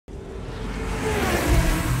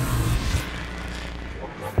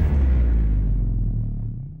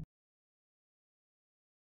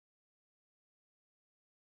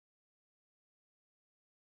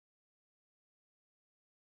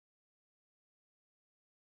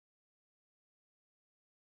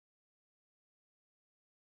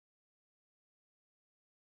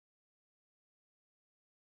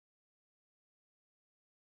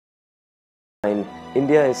And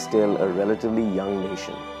India is still a relatively young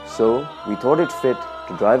nation, so we thought it fit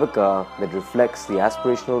to drive a car that reflects the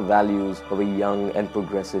aspirational values of a young and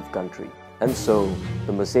progressive country. And so,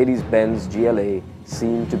 the Mercedes-Benz GLA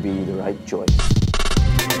seemed to be the right choice.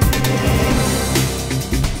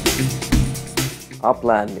 Our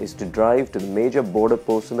plan is to drive to the major border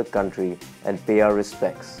posts in the country and pay our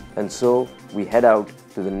respects. And so, we head out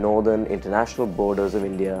to the northern international borders of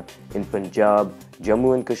India in Punjab,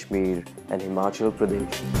 Jammu and Kashmir and Himachal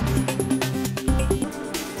Pradesh.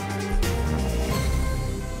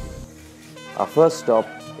 Our first stop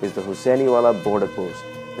is the Hussainiwala border post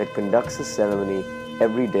that conducts a ceremony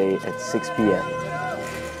every day at 6 p.m.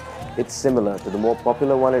 It's similar to the more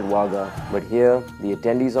popular one at Wagah, but here the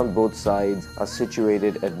attendees on both sides are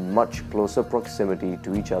situated at much closer proximity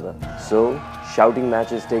to each other. So, shouting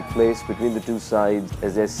matches take place between the two sides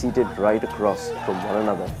as they're seated right across from one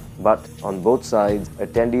another. But on both sides,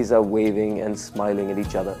 attendees are waving and smiling at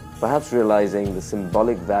each other, perhaps realizing the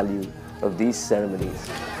symbolic value of these ceremonies.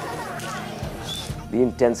 The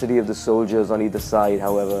intensity of the soldiers on either side,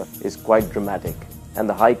 however, is quite dramatic, and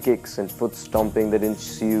the high kicks and foot stomping that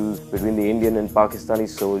ensues between the Indian and Pakistani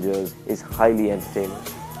soldiers is highly entertaining.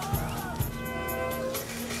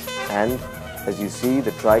 And as you see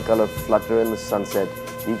the tricolour flutter in the sunset,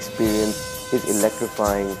 the experience is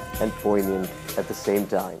electrifying and poignant at the same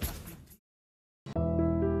time.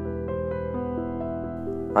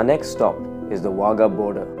 Our next stop is the Wagah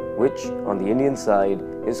border, which on the Indian side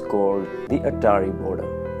is called the Attari border.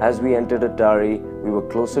 As we entered Attari, we were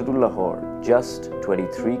closer to Lahore, just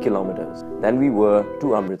 23 kilometers, than we were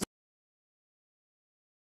to Amritsar.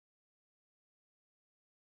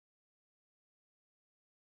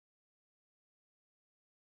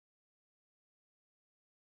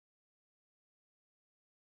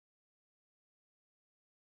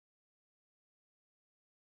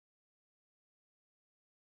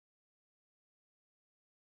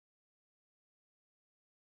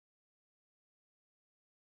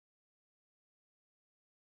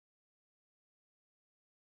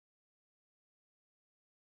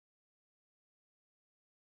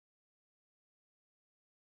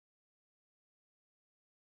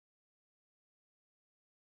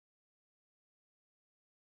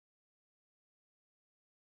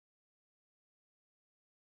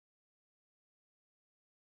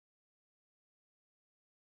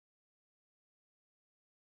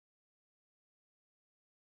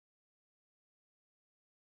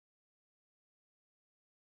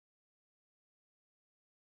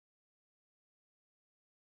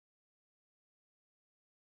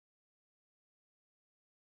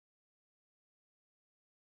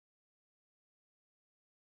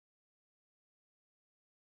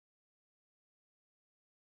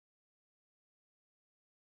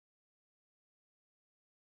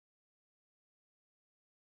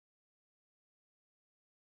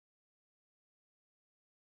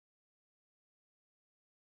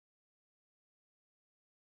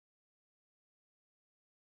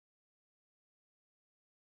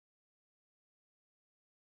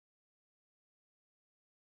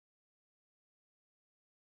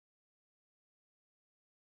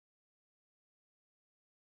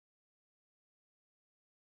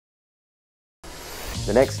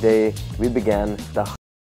 The next day, we began the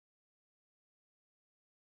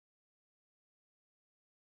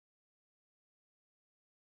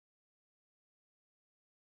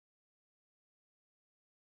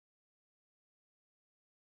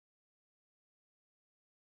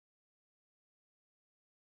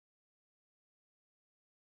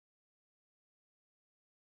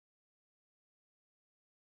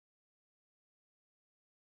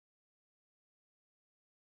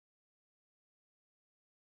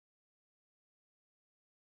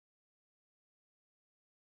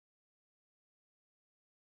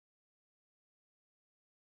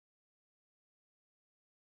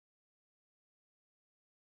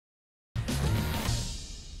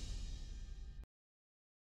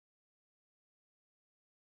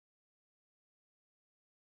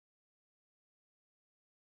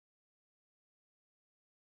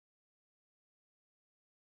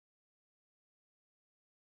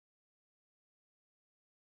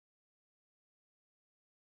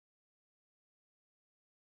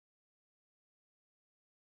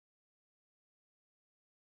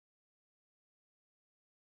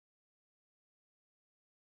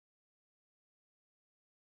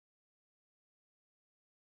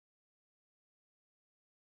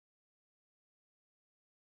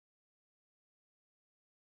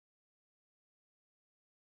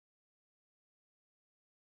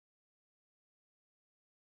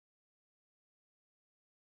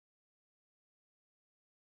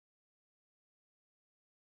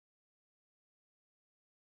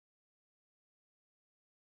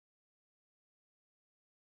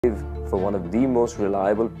for one of the most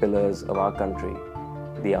reliable pillars of our country,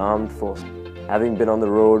 the armed forces. Having been on the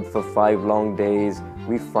road for 5 long days,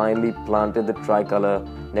 we finally planted the tricolor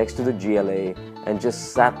next to the GLA and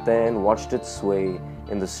just sat there and watched it sway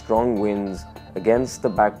in the strong winds against the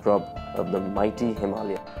backdrop of the mighty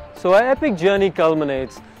Himalaya. So our epic journey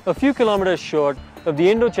culminates a few kilometers short of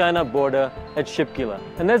the Indo-China border at Shipkila,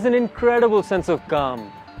 and there's an incredible sense of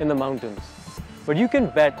calm in the mountains. But you can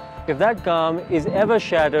bet if that calm is ever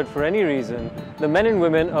shattered for any reason, the men and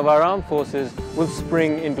women of our armed forces will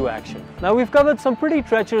spring into action. Now, we've covered some pretty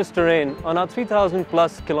treacherous terrain on our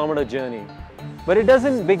 3,000+ kilometer journey, but it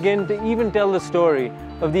doesn't begin to even tell the story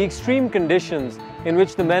of the extreme conditions in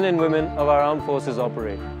which the men and women of our armed forces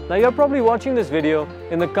operate. Now, you're probably watching this video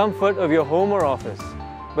in the comfort of your home or office,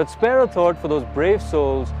 but spare a thought for those brave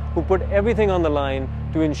souls who put everything on the line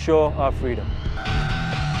to ensure our freedom.